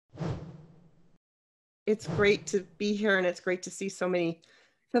it's great to be here, and it's great to see so many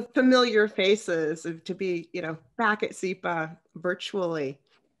familiar faces, to be, back at SIPA virtually.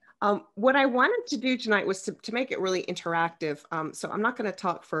 What I wanted to do tonight was to make it really interactive. So I'm not going to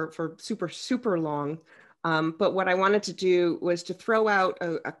talk for super long, but what I wanted to do was to throw out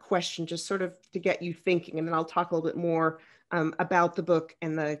a question, just sort of to get you thinking, and then I'll talk a little bit more about the book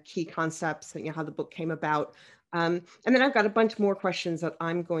and the key concepts and how the book came about. And then I've got a bunch more questions that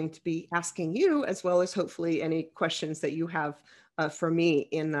I'm going to be asking you, as well as hopefully any questions that you have for me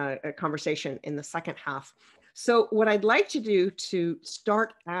in a conversation in the second half. So what I'd like to do to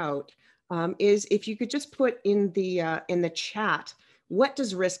start out is if you could just put in the chat, what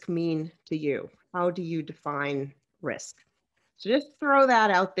does risk mean to you? How do you define risk? So just throw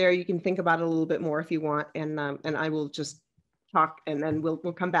that out there. You can think about it a little bit more if you want, and I will just talk, and then we'll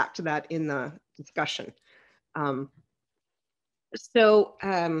come back to that in the discussion.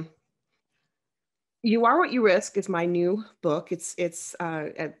 You Are What You Risk is my new book. It's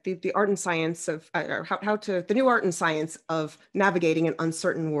the art and science of the new art and science of navigating an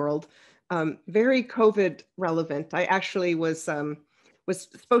uncertain world. Very COVID relevant. I actually was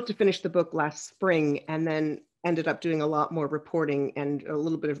supposed to finish the book last spring, and then ended up doing a lot more reporting and a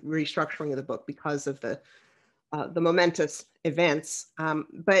little bit of restructuring of the book because of the momentous events.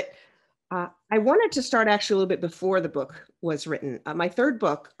 I wanted to start actually a little bit before the book was written. My third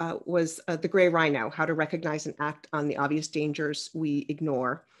book was The Gray Rhino, How to Recognize and Act on the Obvious Dangers We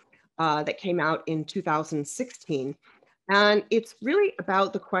Ignore, that came out in 2016. And it's really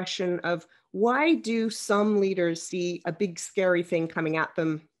about the question of, why do some leaders see a big scary thing coming at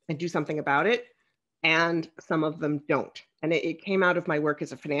them and do something about it, and some of them don't? And it came out of my work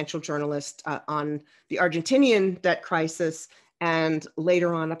as a financial journalist on the Argentinian debt crisis, and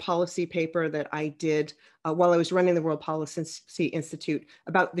later on a policy paper that I did while I was running the World Policy Institute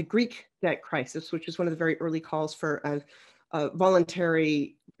about the Greek debt crisis, which was one of the very early calls for a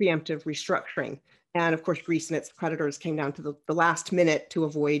voluntary preemptive restructuring. And of course, Greece and its creditors came down to the last minute to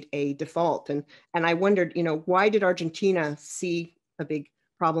avoid a default. And I wondered, why did Argentina see a big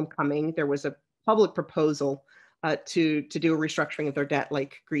problem coming? There was a public proposal to do a restructuring of their debt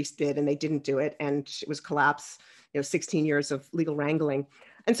like Greece did, and they didn't do it, and it was collapse. 16 years of legal wrangling.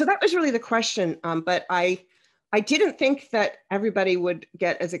 And so that was really the question. But I didn't think that everybody would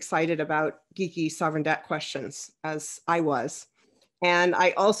get as excited about geeky sovereign debt questions as I was. And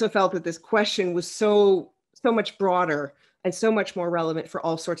I also felt that this question was so much broader and so much more relevant for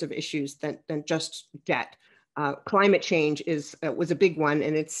all sorts of issues than just debt. Climate change was a big one,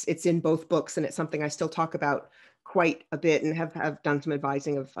 and it's in both books, and it's something I still talk about quite a bit and have done some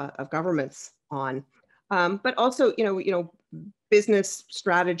advising of governments on. But also, business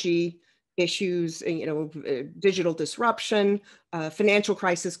strategy issues, digital disruption, financial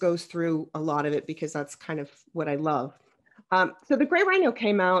crisis goes through a lot of it, because that's kind of what I love. So The Gray Rhino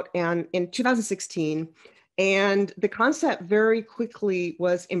came out in 2016, and the concept very quickly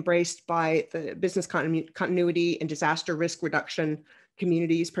was embraced by the business continuity and disaster risk reduction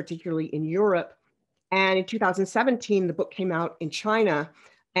communities, particularly in Europe. And in 2017, the book came out in China,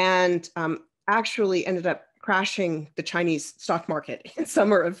 and actually ended up crashing the Chinese stock market in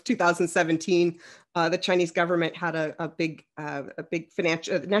summer of 2017. The Chinese government had a big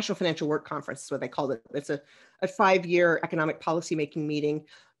national financial work conference, is what they called it. It's a 5-year economic policymaking meeting,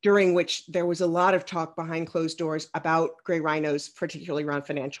 during which there was a lot of talk behind closed doors about gray rhinos, particularly around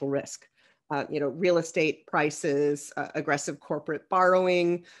financial risk. Real estate prices, aggressive corporate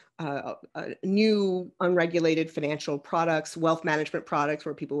borrowing, new unregulated financial products, wealth management products,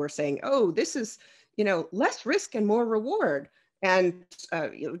 where people were saying, oh, this is, less risk and more reward, and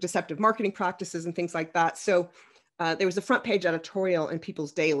deceptive marketing practices and things like that. So there was a front page editorial in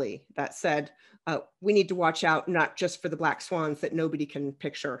People's Daily that said, we need to watch out not just for the black swans that nobody can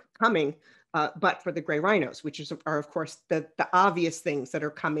picture coming, but for the gray rhinos, which are of course the obvious things that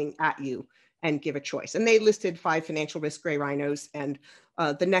are coming at you, and give a choice. And they listed 5 financial risk gray rhinos, and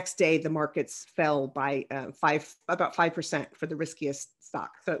the next day the markets fell by about 5% for the riskiest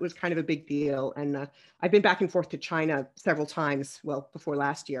stock. So it was kind of a big deal. And I've been back and forth to China several times, well, before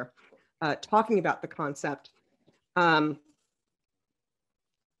last year, talking about the concept. And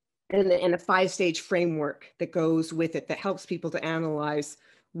a 5-stage framework that goes with it, that helps people to analyze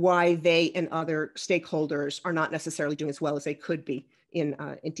why they and other stakeholders are not necessarily doing as well as they could be in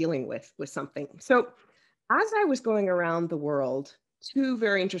dealing with something. So as I was going around the world, 2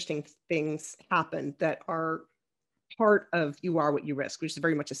 very interesting things happened that are part of You Are What You Risk, which is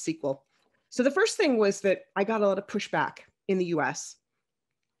very much a sequel. So the first thing was that I got a lot of pushback in the US.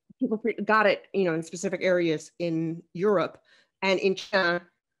 People got it, in specific areas in Europe, and in China,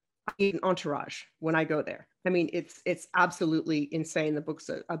 need an entourage when I go there. I mean, it's absolutely insane. The book's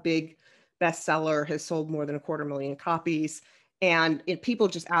a big bestseller, has sold more than 250,000 copies, and people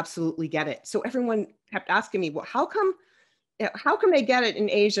just absolutely get it. So everyone kept asking me, well, how come they get it in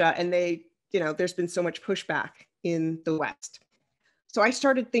Asia and there's been so much pushback in the West? So I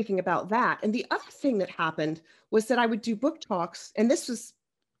started thinking about that. And the other thing that happened was that I would do book talks, and this was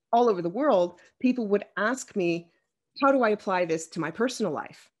all over the world. People would ask me, how do I apply this to my personal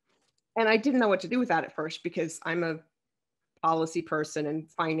life? And I didn't know what to do with that at first, because I'm a policy person and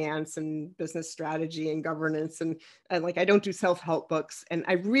finance and business strategy and governance. And like, I don't do self-help books. And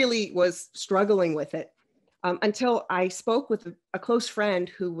I really was struggling with it until I spoke with a close friend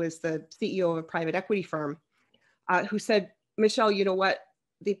who was the CEO of a private equity firm, who said, Michele, you know what?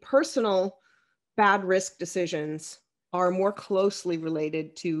 The personal bad risk decisions are more closely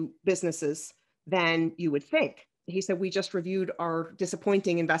related to businesses than you would think. He said, we just reviewed our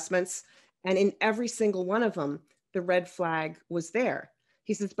disappointing investments, and in every single one of them, the red flag was there.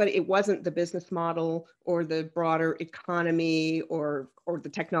 He says, but it wasn't the business model or the broader economy or the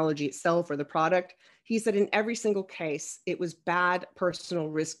technology itself or the product. He said, in every single case, it was bad personal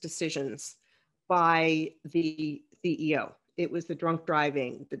risk decisions by the CEO. It was the drunk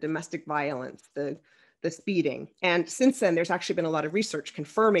driving, the domestic violence, the speeding. And since then, there's actually been a lot of research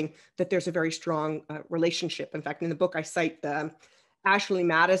confirming that there's a very strong relationship. In fact, in the book, I cite the Ashley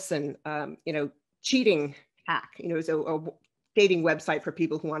Madison, cheating hack. It's a dating website for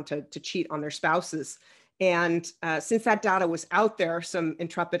people who want to cheat on their spouses. And since that data was out there, some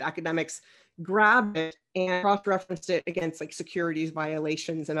intrepid academics grabbed it and cross-referenced it against like securities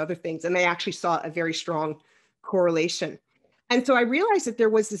violations and other things. And they actually saw a very strong correlation. And so I realized that there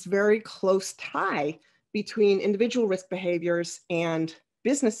was this very close tie between individual risk behaviors and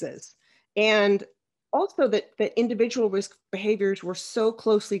businesses. And also that individual risk behaviors were so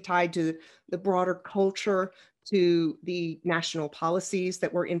closely tied to the broader culture, to the national policies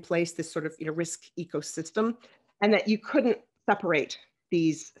that were in place, this sort of risk ecosystem, and that you couldn't separate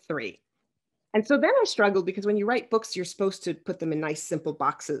these three. And so then I struggled, because when you write books, you're supposed to put them in nice, simple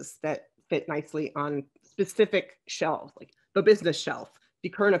boxes that fit nicely on specific shelves, like the business shelf, the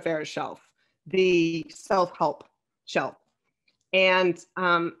current affairs shelf, the self-help shelf. And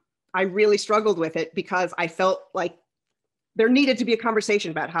I really struggled with it, because I felt like there needed to be a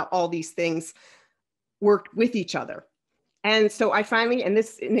conversation about how all these things worked with each other. And so I finally, and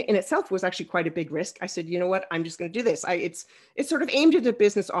this in itself was actually quite a big risk, I said, you know what, I'm just going to do this. It's sort of aimed at a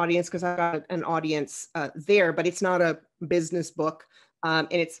business audience, because I've got an audience there, but it's not a business book. And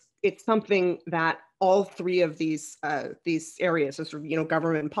it's something that all three of these areas, so sort of,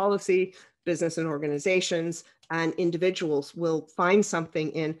 government and policy, business and organizations, and individuals will find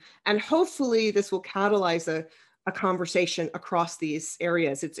something in. And hopefully this will catalyze a conversation across these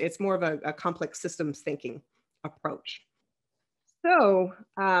areas. It's more of a complex systems thinking approach. So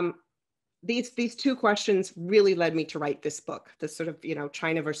these two questions really led me to write this book, the sort of,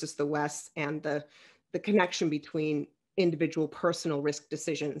 China versus the West, and the connection between individual personal risk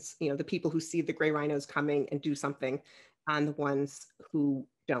decisions, the people who see the gray rhinos coming and do something, and the ones who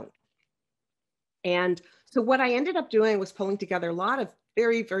don't. And so what I ended up doing was pulling together a lot of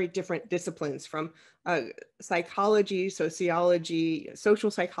very, very different disciplines, from psychology, sociology,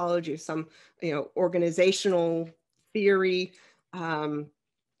 social psychology, some, organizational theory, and,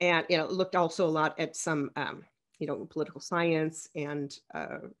 looked also a lot at some, political science and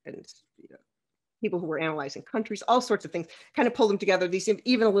people who were analyzing countries, all sorts of things, kind of pulled them together. These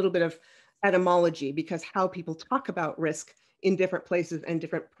even a little bit of etymology, because how people talk about risk in different places and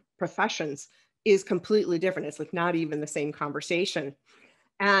different professions is completely different. It's like not even the same conversation.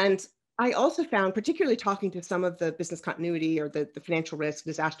 And I also found, particularly talking to some of the business continuity or the financial risk,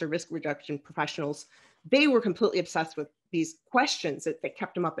 disaster risk reduction professionals, they were completely obsessed with these questions that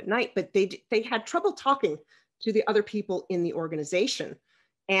kept them up at night, but they had trouble talking to the other people in the organization.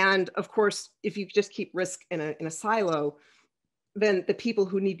 And of course, if you just keep risk in a silo, then the people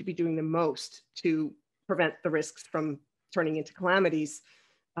who need to be doing the most to prevent the risks from turning into calamities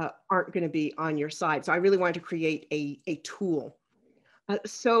aren't going to be on your side. So I really wanted to create a tool.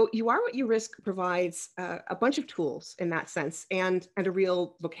 So You Are What You Risk provides a bunch of tools in that sense, and a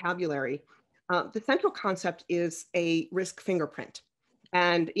real vocabulary. The central concept is a risk fingerprint.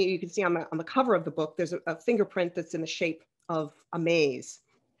 And you can see on the cover of the book, there's a fingerprint that's in the shape of a maze.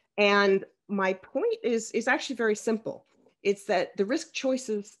 And my point is actually very simple. It's that the risk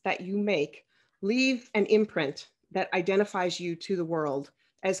choices that you make leave an imprint that identifies you to the world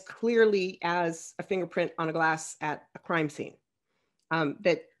as clearly as a fingerprint on a glass at a crime scene.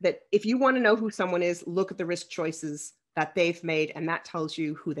 That if you want to know who someone is, look at the risk choices that they've made, and that tells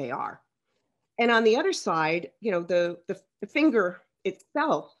you who they are. And on the other side, the finger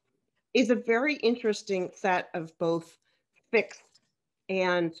itself is a very interesting set of both fixed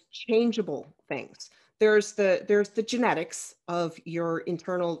and changeable things. There's the genetics of your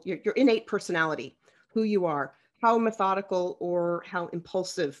internal, your innate personality, who you are, how methodical or how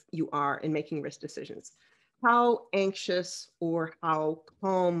impulsive you are in making risk decisions, how anxious or how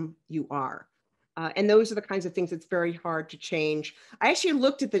calm you are. And those are the kinds of things that's very hard to change. I actually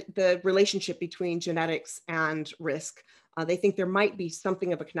looked at the relationship between genetics and risk. They think there might be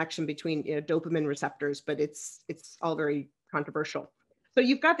something of a connection between dopamine receptors, but it's all very controversial. So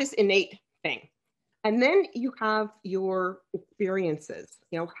you've got this innate thing. And then you have your experiences,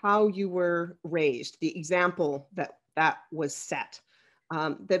 how you were raised, the example that was set,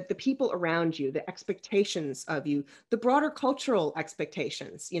 the people around you, the expectations of you, the broader cultural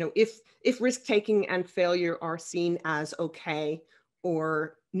expectations. If risk taking and failure are seen as okay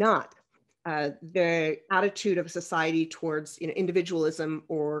or not, the attitude of society towards individualism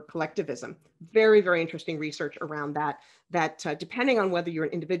or collectivism. Very, very interesting research around that depending on whether you're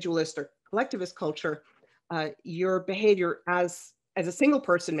an individualist or collectivist culture, your behavior as a single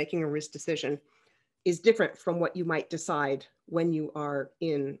person making a risk decision is different from what you might decide when you are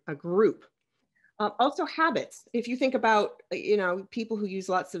in a group. Also habits. If you think about, people who use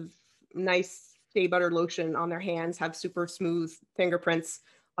lots of nice shea butter lotion on their hands, have super smooth fingerprints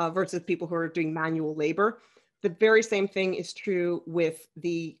versus people who are doing manual labor. The very same thing is true with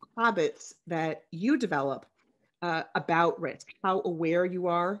the habits that you develop about risk, how aware you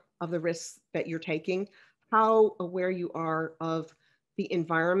are of the risks that you're taking, how aware you are of the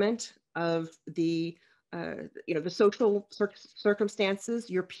environment, of the social circumstances.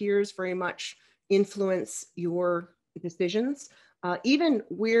 Your peers very much influence your decisions. Even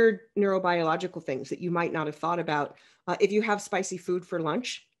weird neurobiological things that you might not have thought about. If you have spicy food for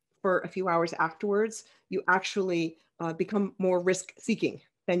lunch for a few hours afterwards, you actually become more risk-seeking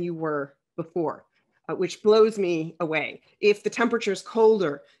than you were before, which blows me away. If the temperature is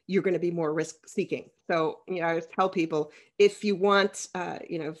colder, you're going to be more risk-seeking. So, I always tell people, if you want,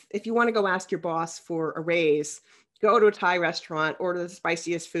 if you want to go ask your boss for a raise, go to a Thai restaurant, order the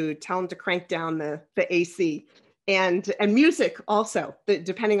spiciest food, tell them to crank down the AC. And music also,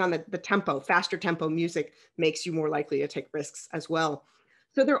 depending on the tempo, faster tempo music makes you more likely to take risks as well.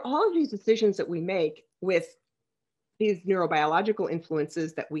 So there are all of these decisions that we make with these neurobiological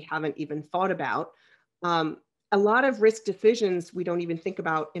influences that we haven't even thought about. A lot of risk decisions we don't even think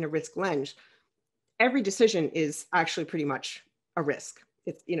about in a risk lens. Every decision is actually pretty much a risk.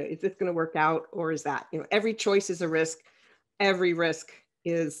 It's, is this going to work out or is that? Every choice is a risk. Every risk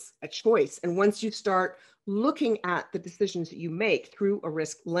is a choice. And once you start looking at the decisions that you make through a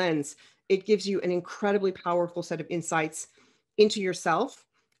risk lens, it gives you an incredibly powerful set of insights into yourself,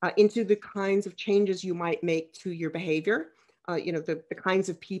 into the kinds of changes you might make to your behavior, the kinds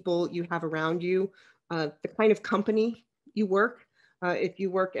of people you have around you, the kind of company you work. If you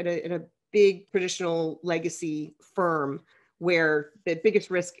work at a big traditional legacy firm where the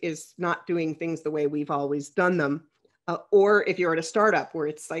biggest risk is not doing things the way we've always done them, or if you're at a startup where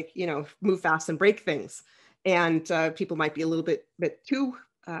it's like, move fast and break things, and people might be a little bit too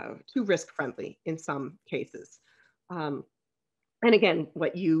risk friendly in some cases. And again,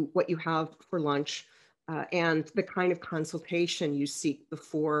 what you have for lunch and the kind of consultation you seek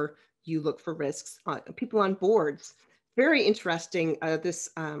before you look for risks. People on boards, very interesting. There's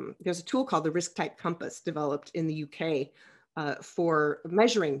a tool called the Risk Type Compass developed in the UK for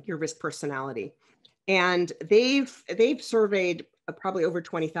measuring your risk personality. And they've surveyed probably over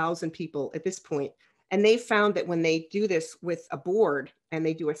 20,000 people at this point. And they found that when they do this with a board and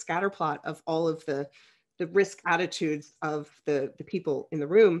they do a scatter plot of all of the risk attitudes of the people in the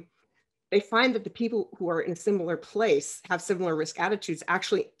room, they find that the people who are in a similar place, have similar risk attitudes,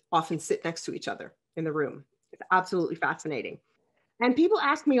 actually often sit next to each other in the room. It's absolutely fascinating. And people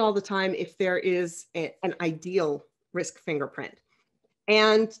ask me all the time if there is an ideal risk fingerprint.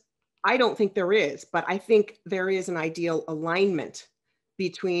 And I don't think there is, but I think there is an ideal alignment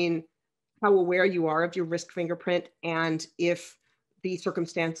between how aware you are of your risk fingerprint and if the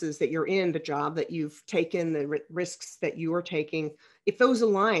circumstances that you're in, the job that you've taken, the risks that you are taking, if those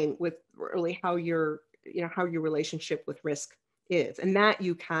align with really how your relationship with risk is, and that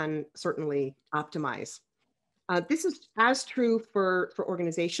you can certainly optimize. This is as true for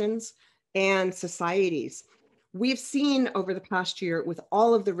organizations and societies. We've seen over the past year with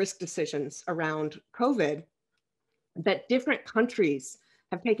all of the risk decisions around COVID that different countries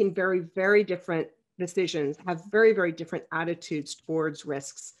have taken very, very different decisions, have very, very different attitudes towards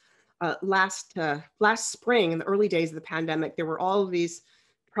risks. last spring, in the early days of the pandemic, there were all of these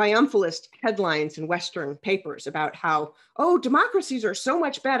triumphalist headlines in Western papers about how, oh, democracies are so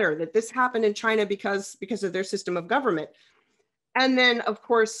much better, that this happened in China because of their system of government. And then, of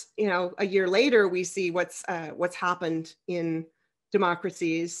course, a year later, we see what's happened in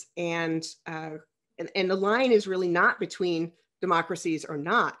democracies, and the line is really not between democracies or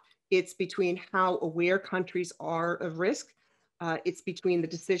not. It's between how aware countries are of risk. It's between the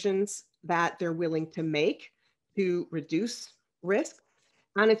decisions that they're willing to make to reduce risk.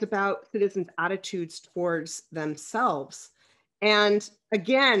 And it's about citizens' attitudes towards themselves. And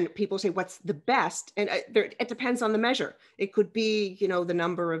again, people say, what's the best? And it depends on the measure. It could be, the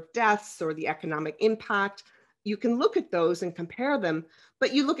number of deaths or the economic impact. You can look at those and compare them,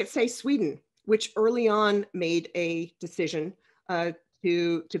 but you look at, say, Sweden, which early on made a decision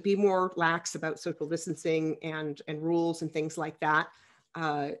to be more lax about social distancing and rules and things like that,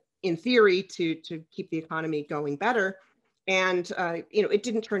 in theory, to keep the economy going better. And it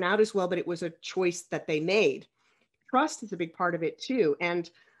didn't turn out as well, but it was a choice that they made. Trust is a big part of it too. And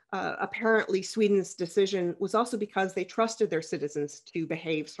apparently Sweden's decision was also because they trusted their citizens to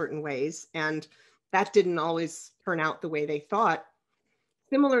behave certain ways. And that didn't always turn out the way they thought.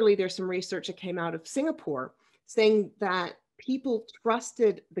 Similarly, there's some research that came out of Singapore saying that people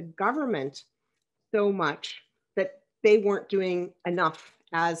trusted the government so much that they weren't doing enough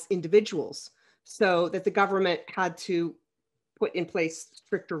as individuals, so that the government had to put in place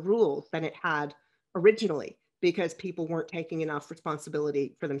stricter rules than it had originally, because people weren't taking enough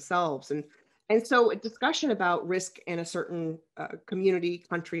responsibility for themselves. And so a discussion about risk in a certain community,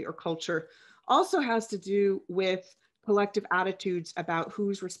 country, or culture also has to do with collective attitudes about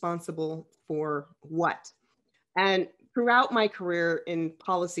who's responsible for what. And throughout my career in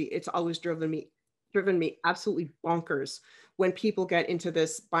policy, it's always driven me absolutely bonkers when people get into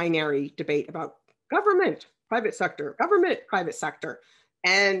this binary debate about government, private sector, government, private sector.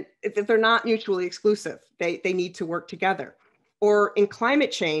 And if they're not mutually exclusive, they need to work together. Or in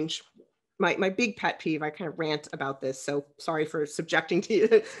climate change, my big pet peeve, I kind of rant about this, so sorry for subjecting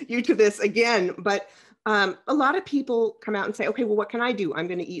you to this again, but a lot of people come out and say, okay, well, what can I do? I'm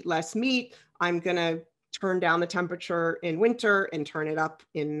going to eat less meat. I'm going to turn down the temperature in winter and turn it up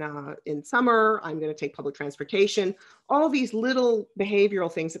in summer. I'm going to take public transportation. All these little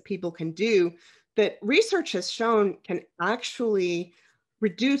behavioral things that people can do that research has shown can actually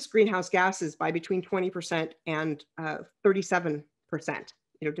reduce greenhouse gases by between 20% and 37%,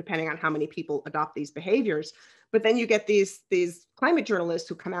 depending on how many people adopt these behaviors. But then you get these climate journalists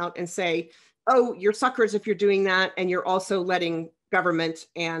who come out and say, oh, you're suckers if you're doing that, and you're also letting government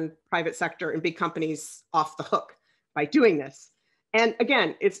and private sector and big companies off the hook by doing this. And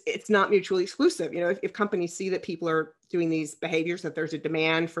again, it's not mutually exclusive. If companies see that people are doing these behaviors, that there's a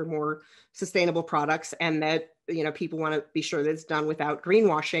demand for more sustainable products, and that people want to be sure that it's done without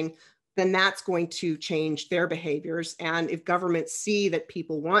greenwashing, then that's going to change their behaviors. And if governments see that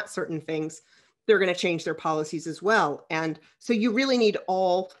people want certain things, they're going to change their policies as well. And so you really need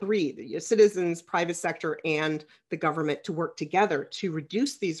all three, the citizens, private sector, and the government to work together to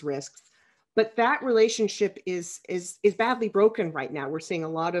reduce these risks. But that relationship is badly broken right now. We're seeing a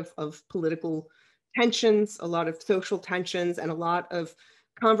lot of political tensions, a lot of social tensions, and a lot of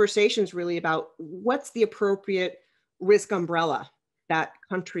conversations really about what's the appropriate risk umbrella that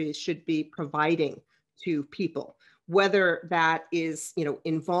countries should be providing to people, whether that is,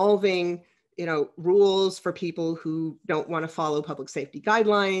 involving rules for people who don't want to follow public safety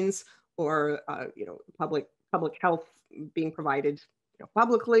guidelines, or public health being provided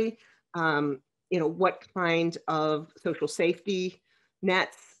publicly. What kind of social safety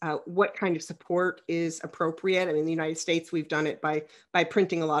nets, what kind of support is appropriate. I mean, in the United States, we've done it by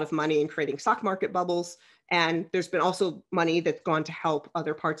printing a lot of money and creating stock market bubbles. And there's been also money that's gone to help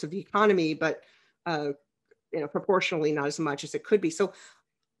other parts of the economy, but proportionally not as much as it could be. So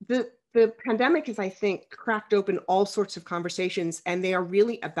the pandemic has, I think, cracked open all sorts of conversations, and they are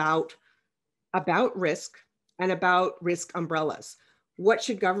really about risk and about risk umbrellas. What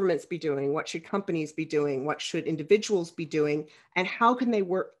should governments be doing? What should companies be doing? What should individuals be doing? And how can they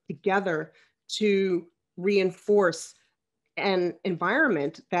work together to reinforce an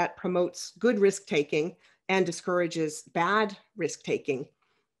environment that promotes good risk taking and discourages bad risk taking?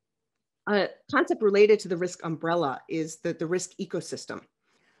 A concept related to the risk umbrella is the risk ecosystem.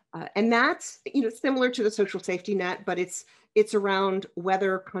 And that's similar to the social safety net, but it's around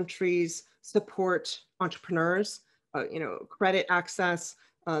whether countries support entrepreneurs, credit access,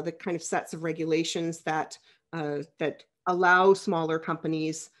 the kind of sets of regulations that allow smaller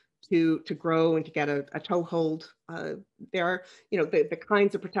companies to grow and to get a toehold. There are, the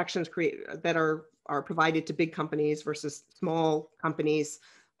kinds of protections that are provided to big companies versus small companies.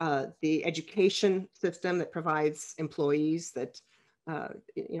 The education system that provides employees that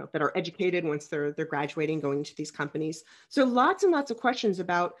that are educated once they're graduating, going into these companies. So lots and lots of questions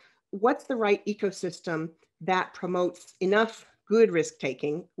about what's the right ecosystem that promotes enough good risk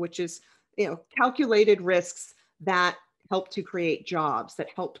taking, which is calculated risks that help to create jobs, that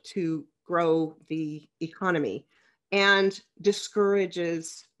help to grow the economy, and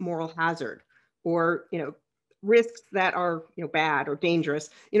discourages moral hazard, or risks that are bad or dangerous,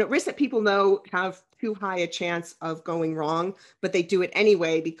 risks that people know have too high a chance of going wrong, but they do it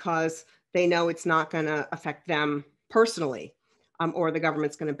anyway because they know it's not going to affect them personally, or the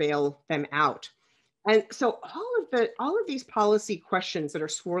government's going to bail them out. And so all of these policy questions that are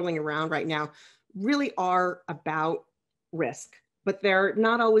swirling around right now really are about risk, but they're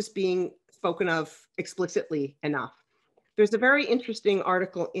not always being spoken of explicitly enough. There's a very interesting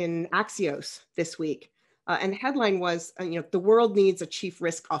article in Axios this week, and the headline was, the world needs a chief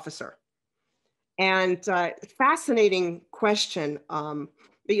risk officer. And fascinating question.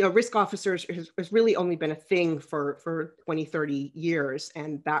 Risk officers has really only been a thing for 20, 30 years,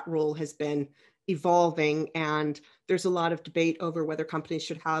 and that role has been evolving. And there's a lot of debate over whether companies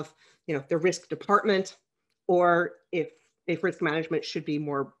should have, the risk department, or if risk management should be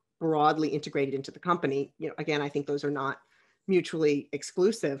more broadly integrated into the company. Again, I think those are not mutually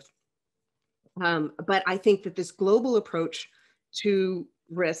exclusive. But I think that this global approach to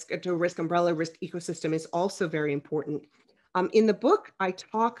risk umbrella risk ecosystem is also very important. In the book, I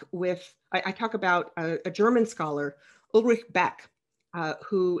talk about a German scholar, Ulrich Beck,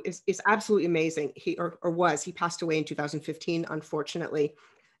 who is absolutely amazing. He passed away in 2015, unfortunately.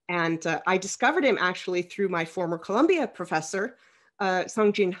 And I discovered him actually through my former Columbia professor,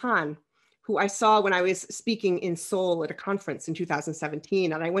 Sungjin Han, who I saw when I was speaking in Seoul at a conference in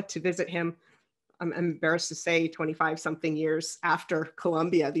 2017. And I went to visit him, I'm embarrassed to say, 25 something years after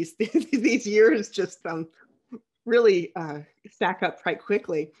Columbia. These years just really stack up quite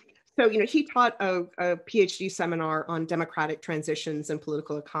quickly. So, he taught a PhD seminar on democratic transitions and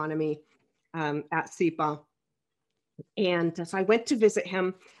political economy at SIPA. And so I went to visit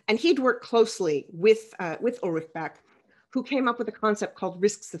him, and he'd worked closely with Ulrich Beck, who came up with a concept called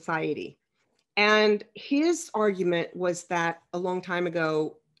risk society. And his argument was that a long time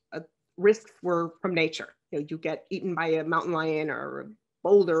ago, risks were from nature. You get eaten by a mountain lion, or a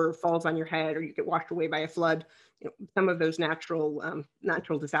boulder falls on your head, or you get washed away by a flood. Some of those natural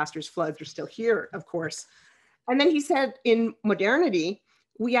disasters, floods, are still here, of course. And then he said, in modernity,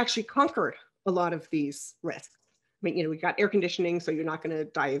 we actually conquered a lot of these risks. I mean, we got air conditioning, so you're not going to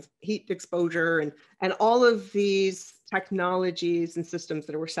die of heat exposure, and all of these technologies and systems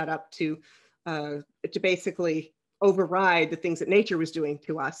that were set up to basically override the things that nature was doing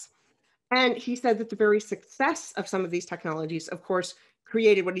to us. And he said that the very success of some of these technologies, of course,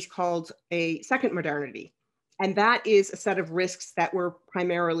 created what he's called a second modernity. And that is a set of risks that were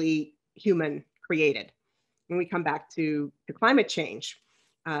primarily human created. When we come back to climate change,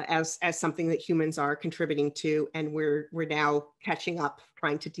 as something that humans are contributing to, and we're now catching up,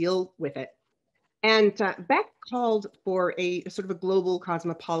 trying to deal with it. And Beck called for a sort of a global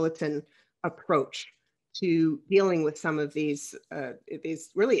cosmopolitan approach to dealing with some of these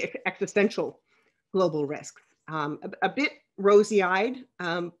really existential global risks. A bit rosy-eyed,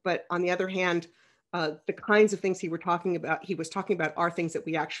 but on the other hand, the kinds of things he was talking about are things that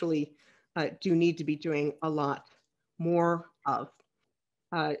we actually do need to be doing a lot more of.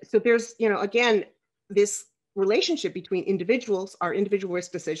 So there's, again, this relationship between individuals, our individual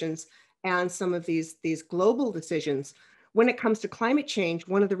risk decisions, and some of these global decisions. When it comes to climate change,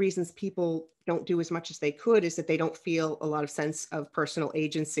 one of the reasons people don't do as much as they could is that they don't feel a lot of sense of personal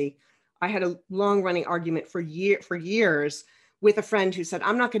agency. I had a long-running argument for years with a friend who said,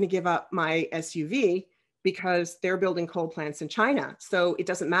 I'm not going to give up my SUV because they're building coal plants in China. So it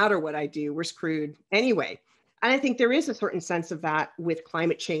doesn't matter what I do, we're screwed anyway. And I think there is a certain sense of that with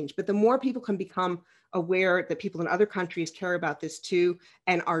climate change, but the more people can become aware that people in other countries care about this too,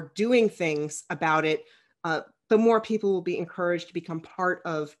 and are doing things about it, the more people will be encouraged to become part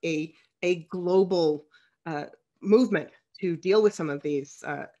of a global movement to deal with some of these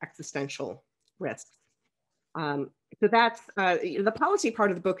existential risks. So that's the policy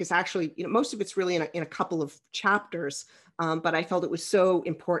part of the book is actually, most of it's really in a couple of chapters, but I felt it was so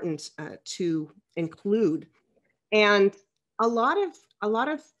important to include. And a lot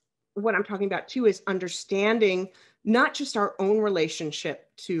of what I'm talking about too is understanding not just our own relationship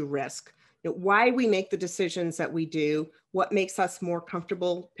to risk, why we make the decisions that we do, what makes us more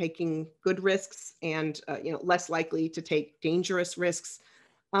comfortable taking good risks and less likely to take dangerous risks,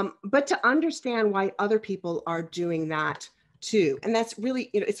 but to understand why other people are doing that too. And that's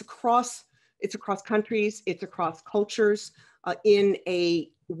really, it's across countries, it's across cultures. In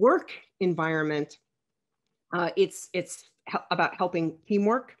a work environment, it's about helping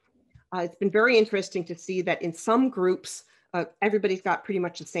teamwork. It's been very interesting to see that in some groups, everybody's got pretty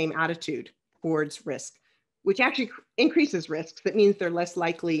much the same attitude towards risk, which actually increases risks. That means they're less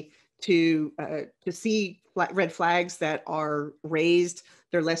likely to see red flags that are raised.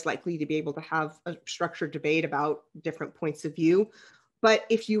 They're less likely to be able to have a structured debate about different points of view. But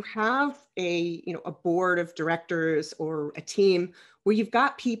if you have a board of directors or a team where you've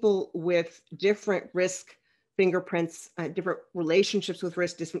got people with different risk fingerprints, different relationships with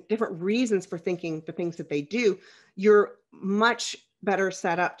risk, different reasons for thinking the things that they do, you're much better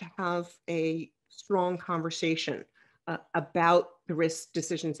set up to have a strong conversation about the risk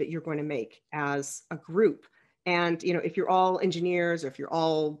decisions that you're going to make as a group. And if you're all engineers, or if you're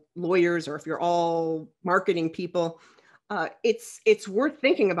all lawyers, or if you're all marketing people, it's worth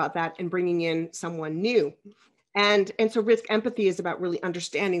thinking about that and bringing in someone new. And so risk empathy is about really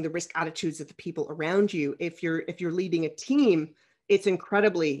understanding the risk attitudes of the people around you. If you're leading a team, it's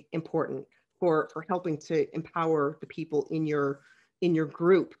incredibly important for helping to empower the people in your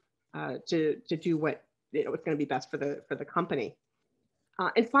group to do what is going to be best for the company.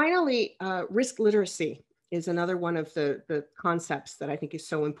 And finally, risk literacy is another one of the concepts that I think is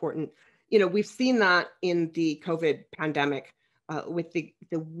so important. We've seen that in the COVID pandemic. With the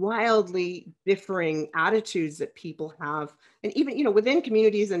wildly differing attitudes that people have, and even within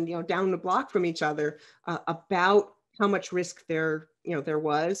communities and down the block from each other, about how much risk there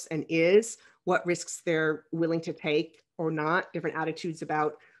was and is, what risks they're willing to take or not, different attitudes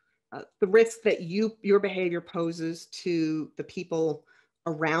about the risks that your behavior poses to the people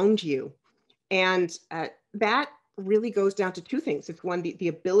around you, and that really goes down to two things. It's one, the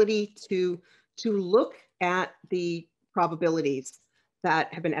ability to look at the probabilities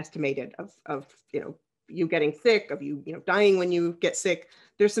that have been estimated of you getting sick, of you dying when you get sick.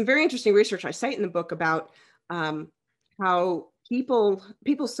 There's some very interesting research I cite in the book about how people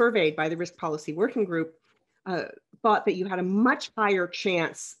surveyed by the Risk Policy Working Group thought that you had a much higher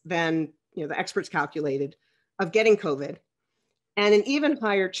chance than the experts calculated of getting COVID, and an even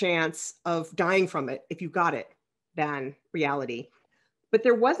higher chance of dying from it if you got it than reality. But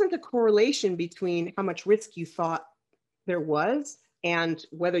there wasn't a correlation between how much risk you thought there was and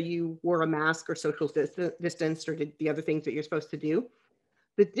whether you wore a mask or social distance or did the other things that you're supposed to do.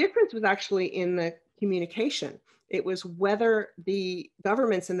 The difference was actually in the communication. It was whether the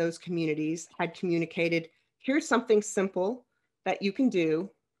governments in those communities had communicated, here's something simple that you can do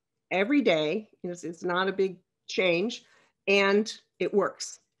every day. It's not a big change and it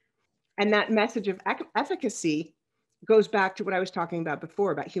works. And that message of efficacy goes back to what I was talking about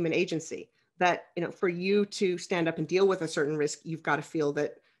before about human agency. That for you to stand up and deal with a certain risk, you've got to feel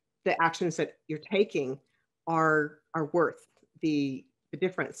that the actions that you're taking are worth the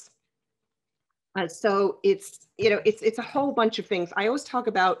difference. So it's a whole bunch of things. I often talk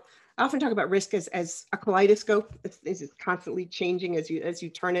about risk as a kaleidoscope. It's constantly changing as you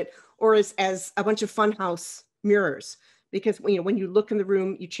turn it, or as a bunch of funhouse mirrors. Because when you look in the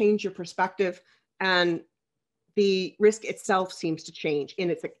room, you change your perspective, and the risk itself seems to change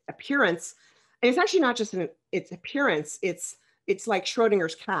in its appearance. And it's actually not just in its appearance, it's like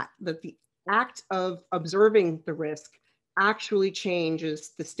Schrodinger's cat, that the act of observing the risk actually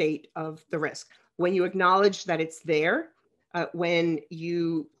changes the state of the risk. When you acknowledge that it's there, when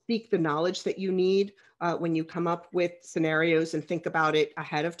you seek the knowledge that you need, when you come up with scenarios and think about it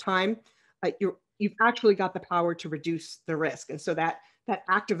ahead of time, you've actually got the power to reduce the risk. And so that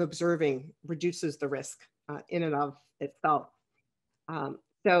act of observing reduces the risk in and of itself.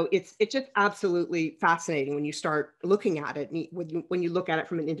 So it's just absolutely fascinating when you start looking at it, when you look at it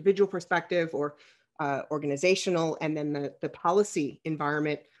from an individual perspective or organizational, and then the policy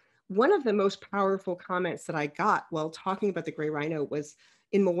environment. One of the most powerful comments that I got while talking about the gray rhino was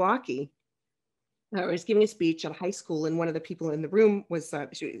in Milwaukee. I was giving a speech at a high school, and one of the people in the room was one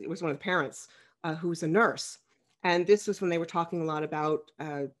of the parents who was a nurse. And this was when they were talking a lot about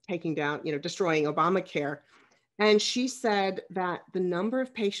taking down, destroying Obamacare. And she said that the number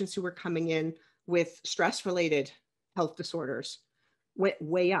of patients who were coming in with stress-related health disorders went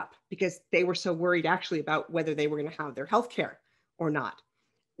way up because they were so worried actually about whether they were going to have their health care or not.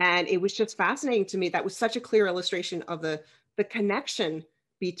 And it was just fascinating to me. That was such a clear illustration of the connection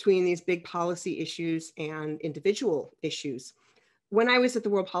between these big policy issues and individual issues. when I was at the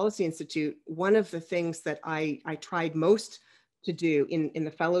World Policy Institute, one of the things that I tried most to do in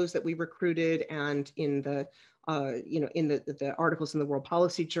the fellows that we recruited and in the in the articles in the World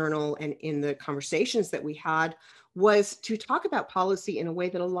Policy Journal and in the conversations that we had was to talk about policy in a way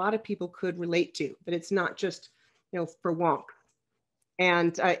that a lot of people could relate to, that it's not just, for wonk.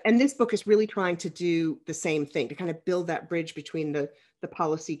 And this book is really trying to do the same thing, to kind of build that bridge between the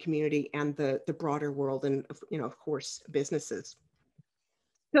policy community and the broader world and, of course, businesses.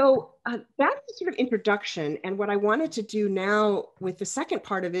 So that's the sort of introduction. And what I wanted to do now with the second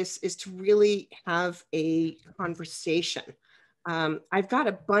part of this is to really have a conversation. I've got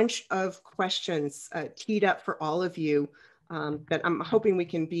a bunch of questions teed up for all of you that I'm hoping we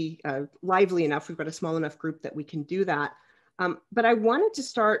can be lively enough. We've got a small enough group that we can do that. But I wanted to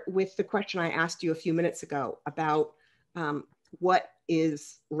start with the question I asked you a few minutes ago about what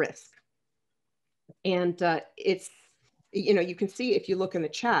is risk? And it's, you can see if you look in the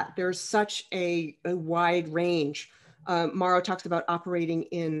chat, there's such a wide range. Mauro talks about operating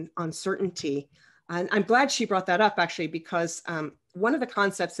in uncertainty. And I'm glad she brought that up actually, because one of the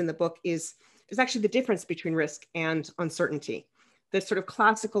concepts in the book is actually the difference between risk and uncertainty. The sort of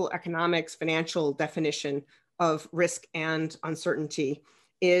classical economics financial definition of risk and uncertainty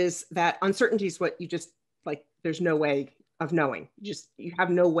is that uncertainty is what you just like, there's no way of knowing. You have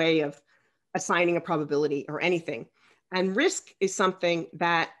no way of assigning a probability or anything. And risk is something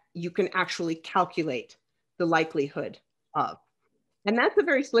that you can actually calculate the likelihood of. And that's a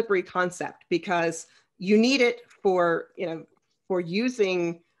very slippery concept because you need it for, for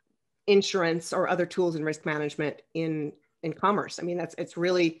using insurance or other tools in risk management in commerce. I mean, it's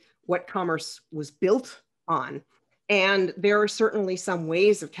really what commerce was built on. And there are certainly some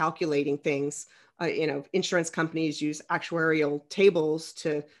ways of calculating things. Insurance companies use actuarial tables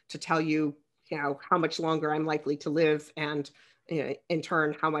to tell you, how much longer I'm likely to live, and in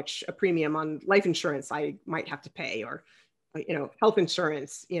turn, how much a premium on life insurance I might have to pay, or health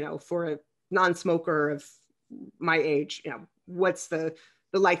insurance, for a non-smoker of my age, what's the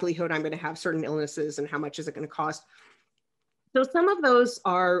likelihood I'm going to have certain illnesses and how much is it going to cost? So some of those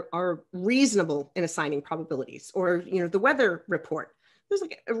are reasonable in assigning probabilities, or the weather report. There's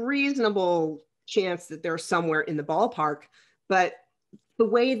like a reasonable chance that they're somewhere in the ballpark, but the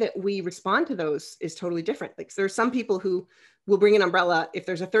way that we respond to those is totally different. Like, there are some people who will bring an umbrella if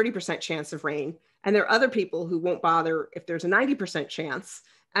there's a 30% chance of rain, and there are other people who won't bother if there's a 90% chance.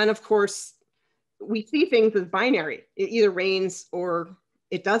 And of course, we see things as binary. It either rains or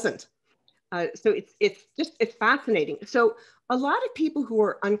it doesn't. So it's fascinating. So a lot of people who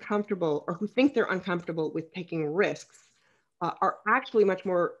are uncomfortable or who think they're uncomfortable with taking risks are actually much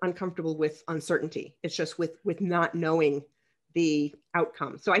more uncomfortable with uncertainty. It's just with not knowing the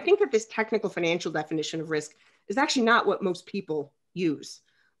outcome. So I think that this technical financial definition of risk is actually not what most people use,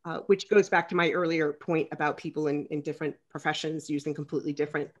 which goes back to my earlier point about people in different professions using completely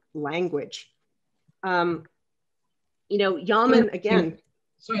different language. Yalman, again.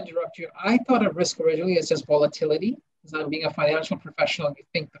 Sorry to interrupt you. I thought of risk originally as just volatility. Because being a financial professional, you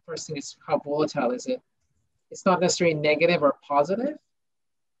think the first thing is how volatile is it? It's not necessarily negative or positive,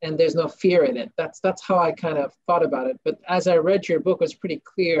 and there's no fear in it. That's how I kind of thought about it. But as I read your book, it was pretty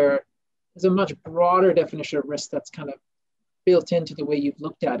clear. There's a much broader definition of risk that's kind of built into the way you've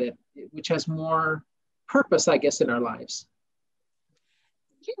looked at it, which has more purpose, I guess, in our lives.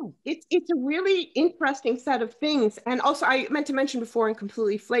 Yeah, it's a really interesting set of things. And also, I meant to mention before and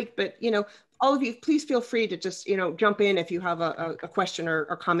completely flaked, but all of you, please feel free to just jump in if you have a question or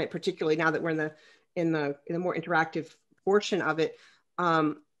comment, particularly now that we're in the more interactive portion of it.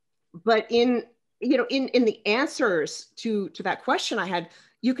 But in the answers to that question I had,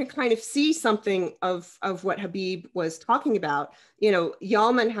 you can kind of see something of what Habib was talking about.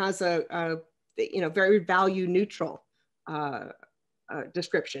 Yalman has a very value neutral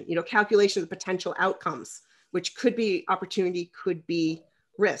description, calculation of the potential outcomes, which could be opportunity, could be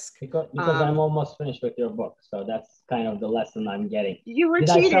risk. Because I'm almost finished with your book. So that's kind of the lesson I'm getting. You were Did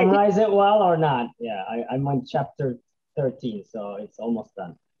cheating. I summarize it well or not? Yeah, I'm on chapter 13, so it's almost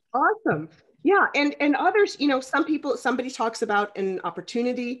done. Awesome. Yeah, and others, somebody talks about an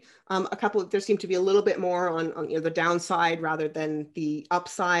opportunity. There seem to be a little bit more on the downside rather than the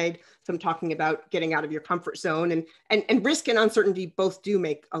upside. Some talking about getting out of your comfort zone, and risk and uncertainty both do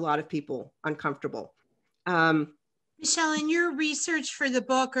make a lot of people uncomfortable. Michele, in your research for the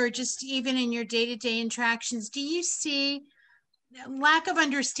book, or just even in your day-to-day interactions, do you see lack of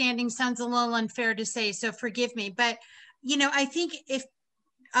understanding? Sounds a little unfair to say, so forgive me, but I think if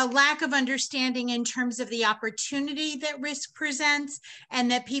a lack of understanding in terms of the opportunity that risk presents,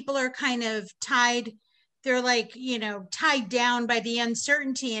 and that people are kind of tied they're like, you know, tied down by the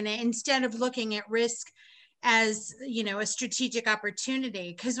uncertainty in it instead of looking at risk as, you know, a strategic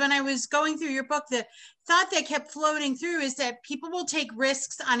opportunity. Because when I was going through your book, the thought that kept floating through is that people will take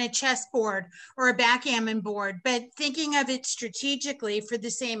risks on a chessboard or a backgammon board, but thinking of it strategically for the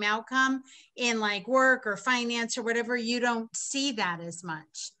same outcome in like work or finance or whatever, you don't see that as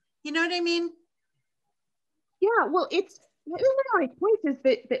much. You know what I mean? Yeah, well, it's my point is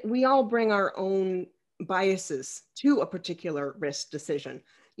that we all bring our own biases to a particular risk decision.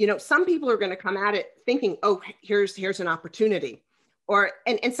 You know, some people are going to come at it thinking, oh, here's an opportunity, or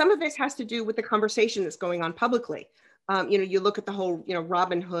and some of this has to do with the conversation that's going on publicly. You know, you look at the whole, you know,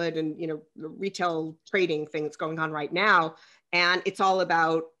 Robin Hood and, you know, the retail trading thing that's going on right now, and it's all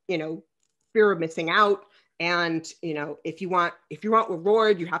about, you know, fear of missing out. And, you know, if you want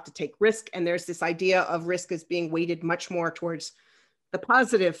reward, you have to take risk. And there's this idea of risk as being weighted much more towards the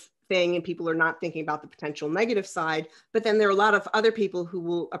positive thing, and people are not thinking about the potential negative side. But then there are a lot of other people who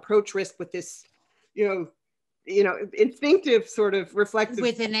will approach risk with this, you know, instinctive sort of reflective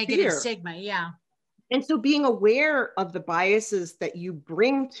With a negative fear. stigma, yeah. And so being aware of the biases that you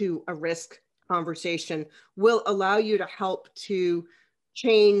bring to a risk conversation will allow you to help to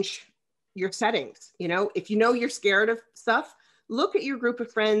change your settings. You know, if you know you're scared of stuff, look at your group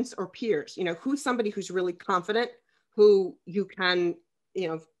of friends or peers. You know, who's somebody who's really confident, who you can, you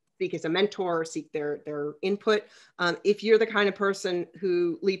know, seek as a mentor or seek their input. If you're the kind of person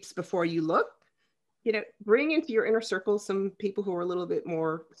who leaps before you look, you know, bring into your inner circle some people who are a little bit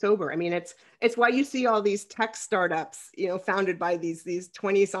more sober. I mean, it's why you see all these tech startups, you know, founded by these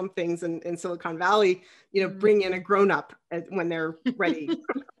 20 somethings in Silicon Valley, you know, bring in a grown-up when they're ready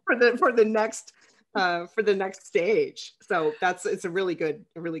for the next stage. So it's a really good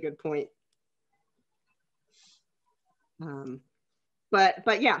point.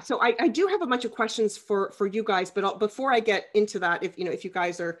 But yeah, so I do have a bunch of questions for you guys, but before I get into that, if you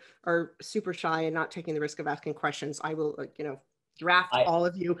guys are super shy and not taking the risk of asking questions, I will you know, draft all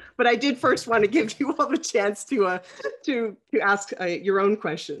of you. But I did first want to give you all the chance to ask your own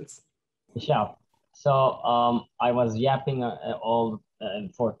questions. Michelle, so I was yapping all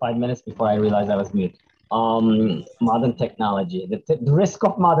for 5 minutes before I realized I was mute. Modern technology, the risk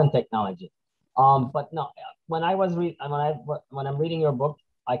of modern technology. But no, when I'm reading your book,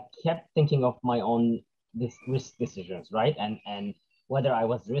 I kept thinking of my own risk decisions, right? And whether I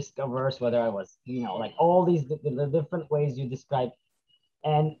was risk averse, whether I was, you know, like all these the different ways you describe.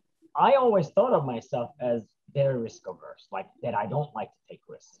 And I always thought of myself as very risk averse, like that I don't like to take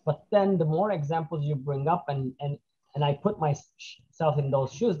risks. But then the more examples you bring up and I put myself in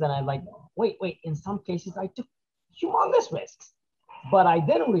those shoes, then I'm like, wait, in some cases I took humongous risks. But I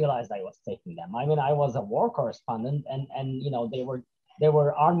didn't realize I was taking them. I mean, I was a war correspondent, and you know, there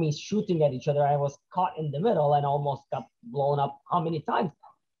were armies shooting at each other. I was caught in the middle and almost got blown up how many times?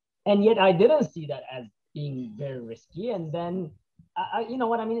 And yet I didn't see that as being very risky. And then, you know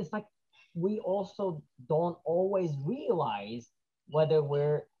what I mean? It's like we also don't always realize whether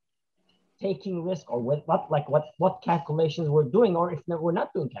we're taking risk or what calculations we're doing, or if we're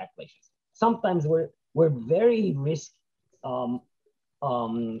not doing calculations. Sometimes we're very risk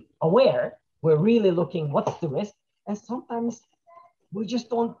aware. We're really looking what's the risk, and sometimes we just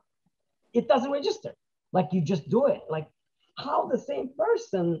don't, it doesn't register. Like you just do it. Like how the same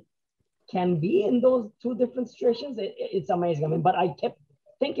person can be in those two different situations, it's amazing. I mean, but I kept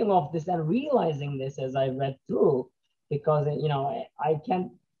thinking of this and realizing this as I read through, because, you know, I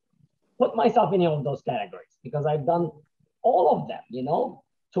can't put myself in any of those categories because I've done all of them, you know,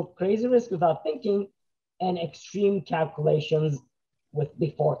 took crazy risks without thinking and extreme calculations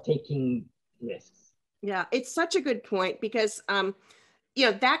before taking risks. Yeah, it's such a good point because, you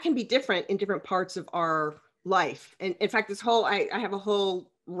know, that can be different in different parts of our life. And in fact, I have a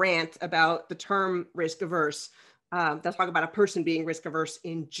whole rant about the term risk averse. That's talk about a person being risk averse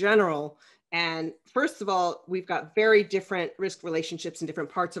in general. And first of all, we've got very different risk relationships in different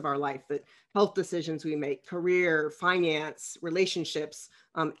parts of our life, that health decisions we make, career, finance, relationships,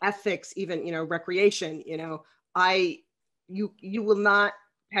 ethics, even, you know, recreation. You know, you will not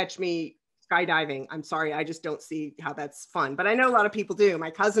catch me skydiving. I'm sorry, I just don't see how that's fun. But I know a lot of people do.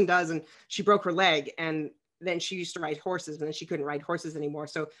 My cousin does, and she broke her leg, and then she used to ride horses, and then she couldn't ride horses anymore.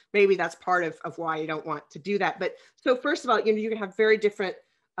 So maybe that's part of why I don't want to do that. But so first of all, you know, you can have very different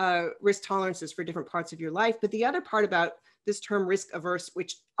risk tolerances for different parts of your life. But the other part about this term risk averse,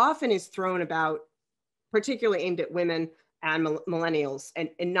 which often is thrown about, particularly aimed at women and millennials, and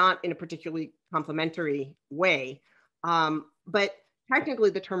not in a particularly complimentary way. But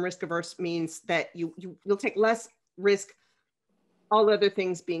technically, the term risk averse means that you'll take less risk, all other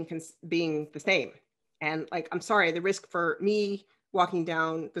things being the same. And like, I'm sorry, the risk for me walking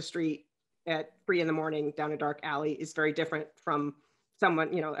down the street at 3 a.m. down a dark alley is very different from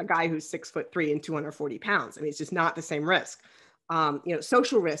someone, you know, a guy who's 6'3" and 240 pounds. I mean, it's just not the same risk. You know,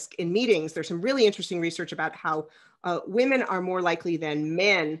 social risk in meetings, there's some really interesting research about how women are more likely than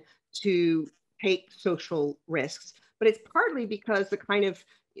men to take social risks, but it's partly because the kind of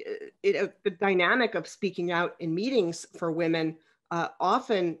the dynamic of speaking out in meetings for women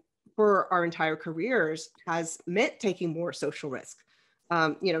often for our entire careers has meant taking more social risk.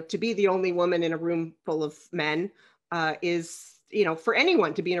 You know, to be the only woman in a room full of men is, you know, for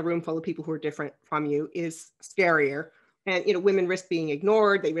anyone to be in a room full of people who are different from you is scarier. And, you know, women risk being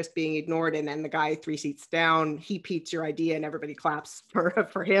ignored, they risk being ignored. And then the guy 3 seats down, he peats your idea and everybody claps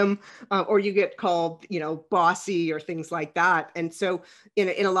for him. Or you get called, you know, bossy or things like that. And so in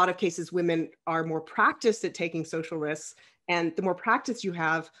a lot of cases, women are more practiced at taking social risks. And the more practice you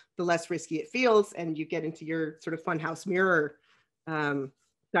have, the less risky it feels. And you get into your sort of funhouse mirror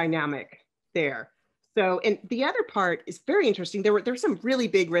dynamic there. So, and the other part is very interesting. There were some really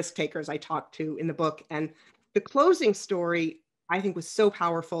big risk takers I talked to in the book. And the closing story, I think, was so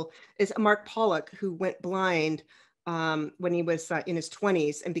powerful, is Mark Pollock, who went blind when he was in his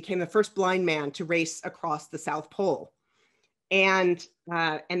 20s and became the first blind man to race across the South Pole. And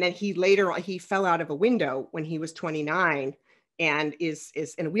then he fell out of a window when he was 29 and is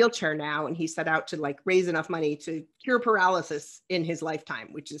in a wheelchair now. And he set out to like raise enough money to cure paralysis in his lifetime,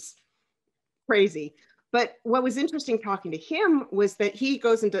 which is crazy. But what was interesting talking to him was that he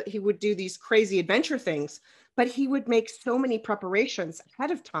would do these crazy adventure things, but he would make so many preparations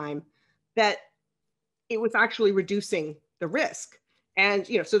ahead of time that it was actually reducing the risk. And,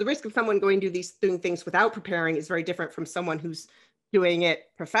 you know, so the risk of someone doing things without preparing is very different from someone who's doing it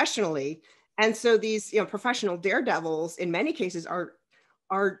professionally. And so these, you know, professional daredevils in many cases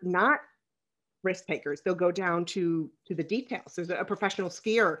are not risk takers. They'll go down to the details. There's a professional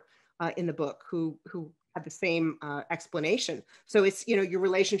skier in the book who had the same explanation. So it's, you know, your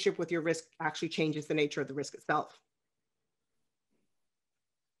relationship with your risk actually changes the nature of the risk itself.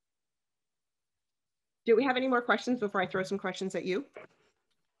 Do we have any more questions before I throw some questions at you?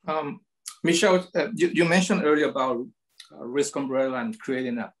 Michele, you mentioned earlier about risk umbrella and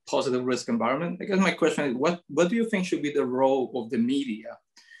creating a positive risk environment. I guess my question is, what do you think should be the role of the media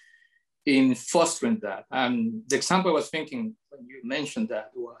in fostering that? And the example I was thinking when you mentioned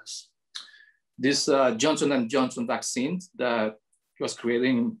that was this Johnson & Johnson vaccine that was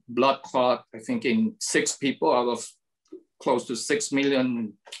creating blood clot, I think in 6 people out of close to 6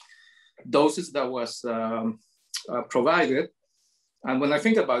 million doses that was provided. And when I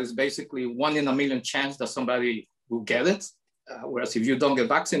think about it, it's basically 1 in a million chance that somebody will get it. Whereas if you don't get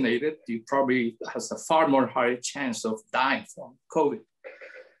vaccinated, you probably has a far more higher chance of dying from COVID.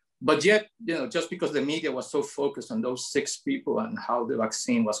 But yet, you know, just because the media was so focused on those 6 people and how the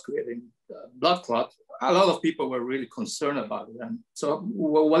vaccine was creating blood clot, a lot of people were really concerned about it. And so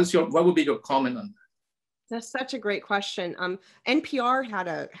what would be your comment on that? That's such a great question. NPR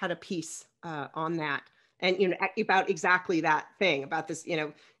had a piece on that, and, you know, about exactly that thing, about this, you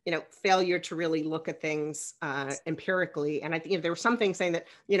know, failure to really look at things empirically. And I think, you know, there were some things saying that,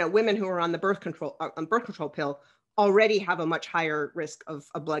 you know, women who are on the birth control pill already have a much higher risk of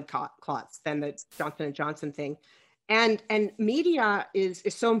blood clots than the Johnson & Johnson thing. And media is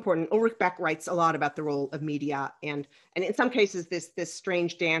so important. Ulrich Beck writes a lot about the role of media, and in some cases this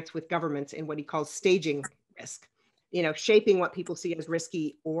strange dance with governments in what he calls staging risk, you know, shaping what people see as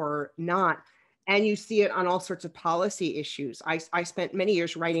risky or not. And you see it on all sorts of policy issues. I spent many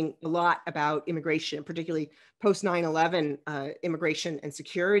years writing a lot about immigration, particularly post 9/11 immigration and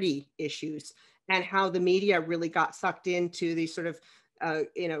security issues, and how the media really got sucked into these sort of,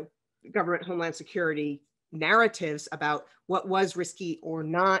 you know, government homeland security narratives about what was risky or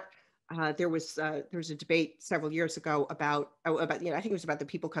not. There was a debate several years ago about, you know, I think it was about the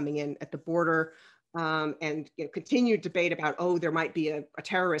people coming in at the border, and, you know, continued debate about, oh, there might be a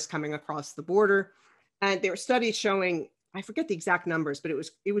terrorist coming across the border. And there were studies showing, I forget the exact numbers, but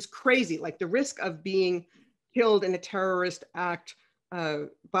it was crazy. Like the risk of being killed in a terrorist act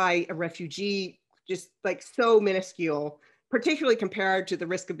by a refugee, just like so minuscule, particularly compared to the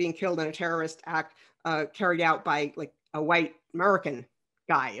risk of being killed in a terrorist act carried out by like a white American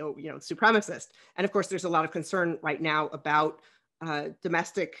guy, you know, supremacist. And of course, there's a lot of concern right now about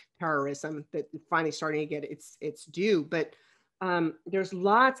domestic terrorism that is finally starting to get its due. But there's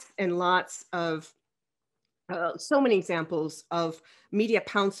lots and lots of so many examples of media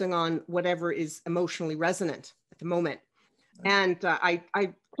pouncing on whatever is emotionally resonant at the moment. And I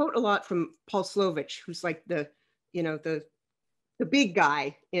quote a lot from Paul Slovich, who's like the big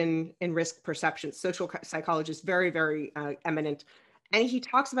guy in risk perception, social psychologist, very, very eminent. And he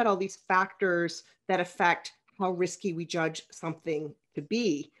talks about all these factors that affect how risky we judge something to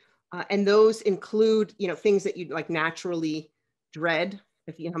be. And those include, things that you like naturally dread,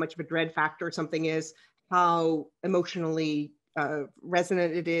 if you know how much of a dread factor something is, how emotionally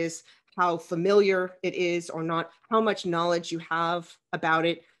resonant it is, how familiar it is or not, how much knowledge you have about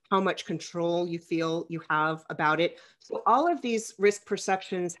it, how much control you feel you have about it. So all of these risk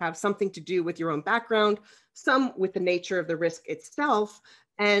perceptions have something to do with your own background, some with the nature of the risk itself.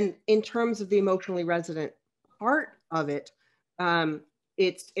 And in terms of the emotionally resonant part of it,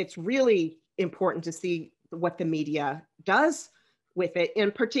 it's really important to see what the media does with it,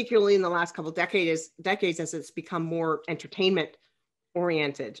 and particularly in the last couple of decades as it's become more entertainment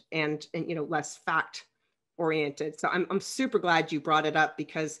oriented and less fact oriented. So I'm super glad you brought it up,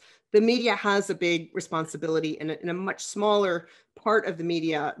 because the media has a big responsibility, and in a much smaller part of the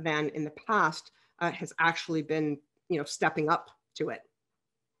media than in the past has actually been stepping up to it.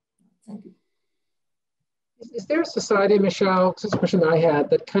 Thank you. Is there a society, Michele, this is a question I had,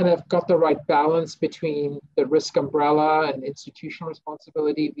 that kind of got the right balance between the risk umbrella and institutional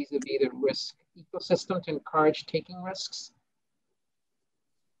responsibility vis-a-vis the risk ecosystem to encourage taking risks?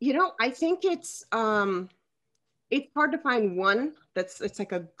 I think it's hard to find one it's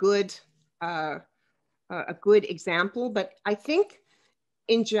like a good example, but I think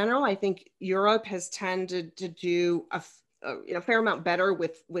in general, I think Europe has tended to do a fair amount better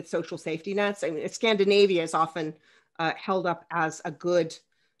with social safety nets. I mean, Scandinavia is often held up as a good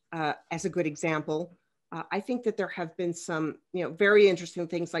example. I think that there have been some very interesting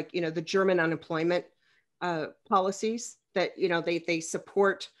things, like the German unemployment policies that they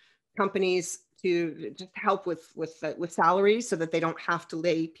support companies to help with salaries so that they don't have to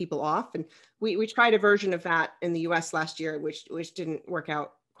lay people off. And we tried a version of that in the US last year, which didn't work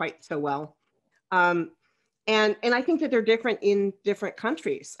out quite so well. And I think that they're different in different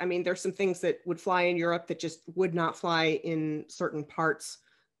countries. I mean, there's some things that would fly in Europe that just would not fly in certain parts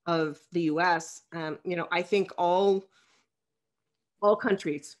of the US. I think all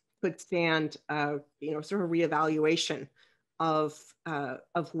countries could stand, sort of reevaluation of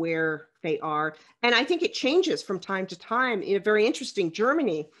where they are. And I think it changes from time to time. Very interesting,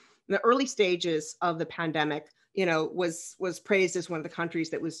 Germany, in the early stages of the pandemic, was praised as one of the countries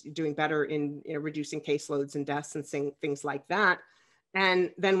that was doing better in reducing caseloads and deaths and things like that.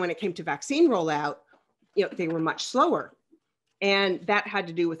 And then when it came to vaccine rollout, they were much slower. And that had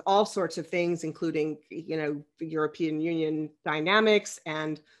to do with all sorts of things, including, the European Union dynamics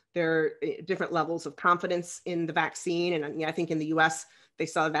and their different levels of confidence in the vaccine. And I think in the US, they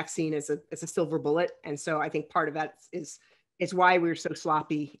saw the vaccine as a silver bullet. And so I think part of that is why we were so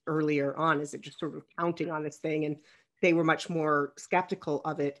sloppy earlier on, is it just sort of counting on this thing. And they were much more skeptical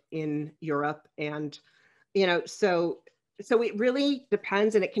of it in Europe. And, so it really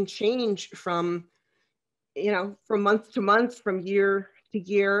depends, and it can change from month to month, from year to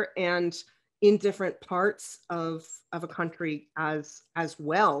year, and in different parts of a country as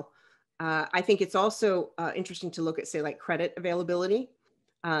well. I think it's also interesting to look at, say, like credit availability.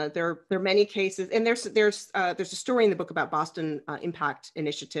 There are many cases, and there's a story in the book about Boston Impact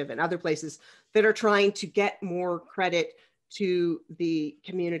Initiative and other places that are trying to get more credit to the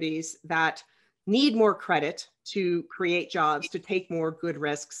communities that need more credit to create jobs, to take more good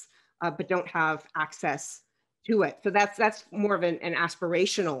risks, but don't have access to it. So that's more of an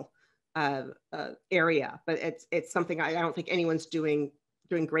aspirational area, but it's something I don't think anyone's doing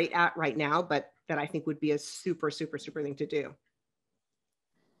great at right now, but that I think would be a super, super, super thing to do.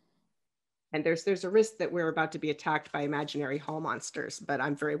 And there's a risk that we're about to be attacked by imaginary hall monsters, but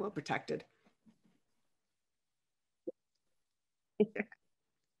I'm very well protected.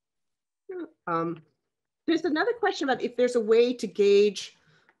 There's another question about if there's a way to gauge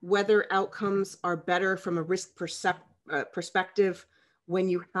whether outcomes are better from a risk perspective when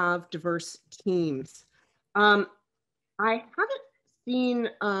you have diverse teams. I haven't seen,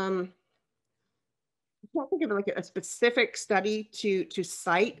 I can't think of like a specific study to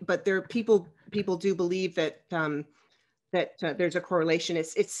cite, but there are people do believe that there's a correlation.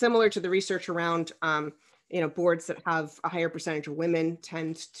 It's similar to the research around boards that have a higher percentage of women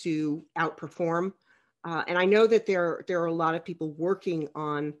tend to outperform. And I know that there are a lot of people working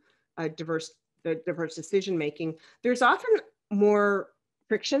on diverse decision making. There's often more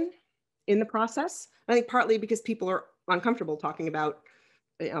friction in the process. I think partly because people are uncomfortable talking about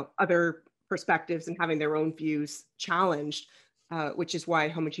other perspectives and having their own views challenged, which is why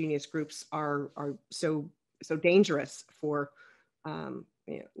homogeneous groups are so dangerous for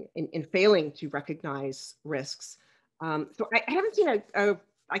in failing to recognize risks. So I haven't seen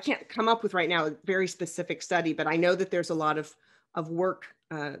I can't come up with right now a very specific study, but I know that there's a lot of work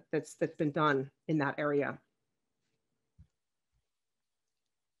that's been done in that area.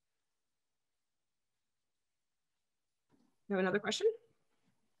 You have another question?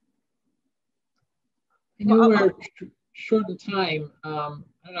 I know we're short of time. I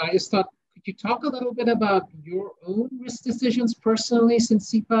don't know, I just thought, could you talk a little bit about your own risk decisions personally since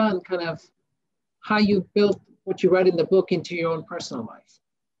SIPA and kind of how you built what you write in the book into your own personal life?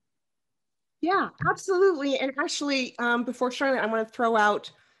 Yeah, absolutely. And actually, before starting, I want to throw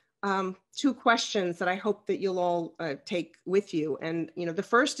out two questions that I hope that you'll all take with you. And the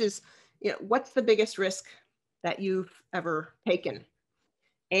first is, what's the biggest risk that you've ever taken?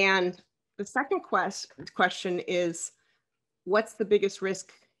 And the second question is, what's the biggest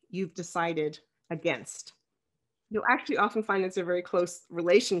risk you've decided against? You'll actually often find there's a very close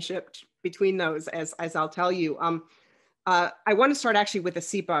relationship between those, as I'll tell you. I want to start actually with a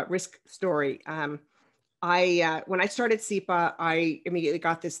SIPA risk story. When I started SIPA, I immediately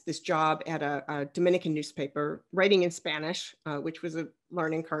got this job at a Dominican newspaper, writing in Spanish, which was a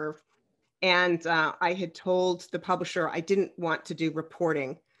learning curve. And I had told the publisher I didn't want to do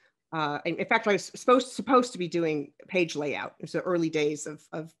reporting. In fact, I was supposed to be doing page layout. It was the early days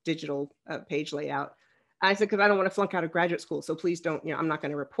of digital page layout. I said, because I don't want to flunk out of graduate school, so please don't, I'm not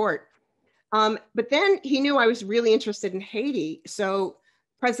going to report. But then he knew I was really interested in Haiti. So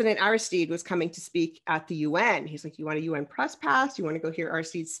President Aristide was coming to speak at the UN. He's like, you want a UN press pass? You want to go hear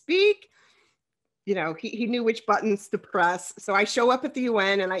Aristide speak? He knew which buttons to press. So I show up at the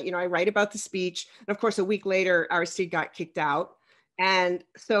UN and I write about the speech. And of course, a week later, Aristide got kicked out. And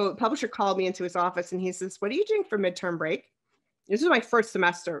so the publisher called me into his office and he says, what are you doing for midterm break? This is my first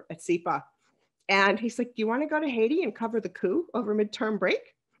semester at SIPA. And he's like, do you want to go to Haiti and cover the coup over midterm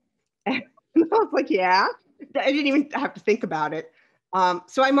break? And I was like, yeah. I didn't even have to think about it.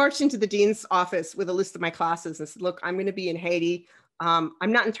 So I marched into the dean's office with a list of my classes and said, look, I'm going to be in Haiti. I'm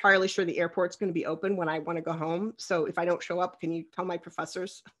not entirely sure the airport's going to be open when I want to go home. So if I don't show up, can you tell my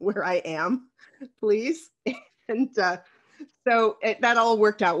professors where I am, please? And so that all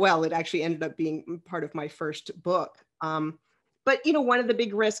worked out well. It actually ended up being part of my first book. But, one of the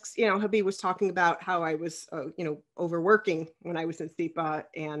big risks, Habib was talking about how I was, overworking when I was in SIPA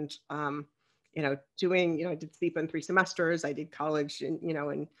and, doing, I did SIPA in 3 semesters. I did college in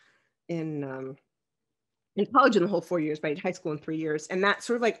college in the whole 4 years, but I did high school in 3 years. And that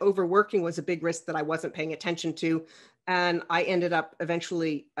sort of like overworking was a big risk that I wasn't paying attention to. And I ended up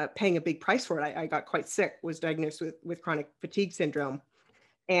eventually paying a big price for it. I got quite sick, was diagnosed with chronic fatigue syndrome.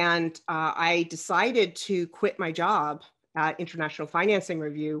 And I decided to quit my job at International Financing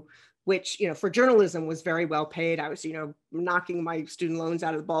Review, which, for journalism was very well paid. I was, knocking my student loans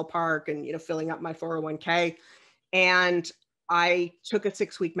out of the ballpark and, filling up my 401k. And I took a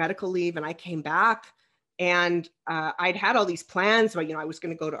 6-week medical leave and I came back and I'd had all these plans, but, I was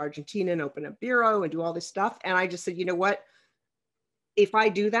going to go to Argentina and open a bureau and do all this stuff. And I just said, you know what, if I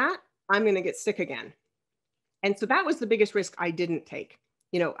do that, I'm going to get sick again. And so that was the biggest risk I didn't take.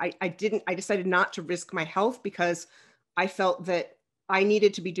 I decided not to risk my health because I felt that I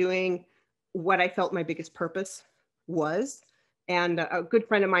needed to be doing what I felt my biggest purpose was. And a good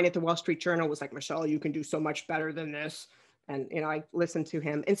friend of mine at the Wall Street Journal was like, Michele, you can do so much better than this. And, I listened to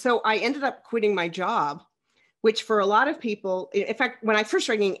him. And so I ended up quitting my job, which for a lot of people, in fact, when I first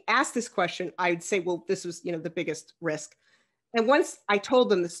started getting asked this question, I'd say, well, this was, the biggest risk. And once I told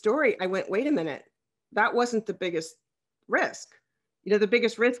them the story, I went, wait a minute, that wasn't the biggest risk. The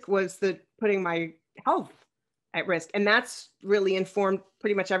biggest risk was putting my health at risk. And that's really informed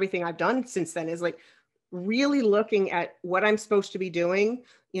pretty much everything I've done since then, is like really looking at what I'm supposed to be doing,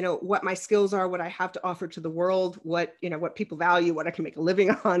 what my skills are, what I have to offer to the world, what people value, what I can make a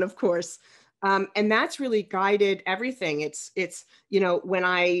living on, of course. And that's really guided everything. It's when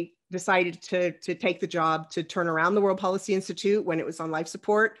I decided to take the job to turn around the World Policy Institute when it was on life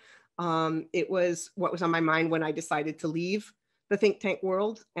support, it was what was on my mind when I decided to leave the think tank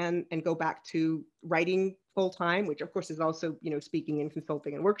world and go back to writing full time, which of course is also, speaking and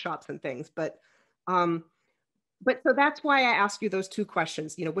consulting and workshops and things. But so that's why I ask you those two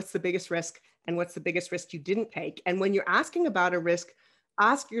questions, what's the biggest risk and what's the biggest risk you didn't take? And when you're asking about a risk,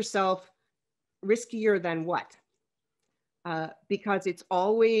 ask yourself, riskier than what? Because it's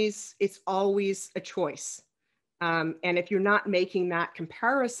always a choice. And if you're not making that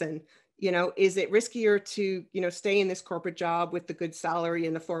comparison, is it riskier to, stay in this corporate job with the good salary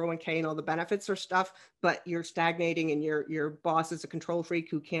and the 401k and all the benefits or stuff, but you're stagnating and your boss is a control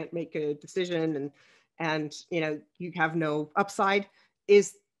freak who can't make a decision and you have no upside?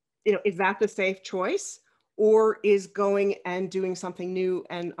 Is that the safe choice? or is going and doing something new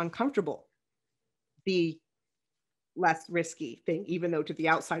and uncomfortable the less risky thing, even though to the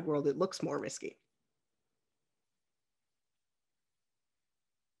outside world it looks more risky?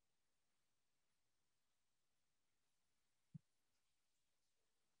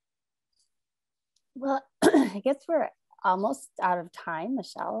 Well, I guess we're almost out of time,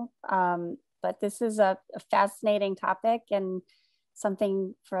 Michele. But this is a fascinating topic and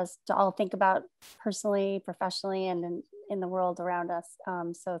something for us to all think about personally, professionally, and in the world around us.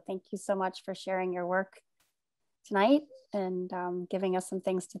 So thank you so much for sharing your work tonight and giving us some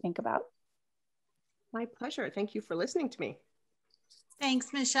things to think about. My pleasure. Thank you for listening to me.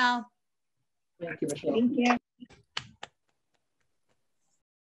 Thanks, Michele. Thank you, Michele. Thank you.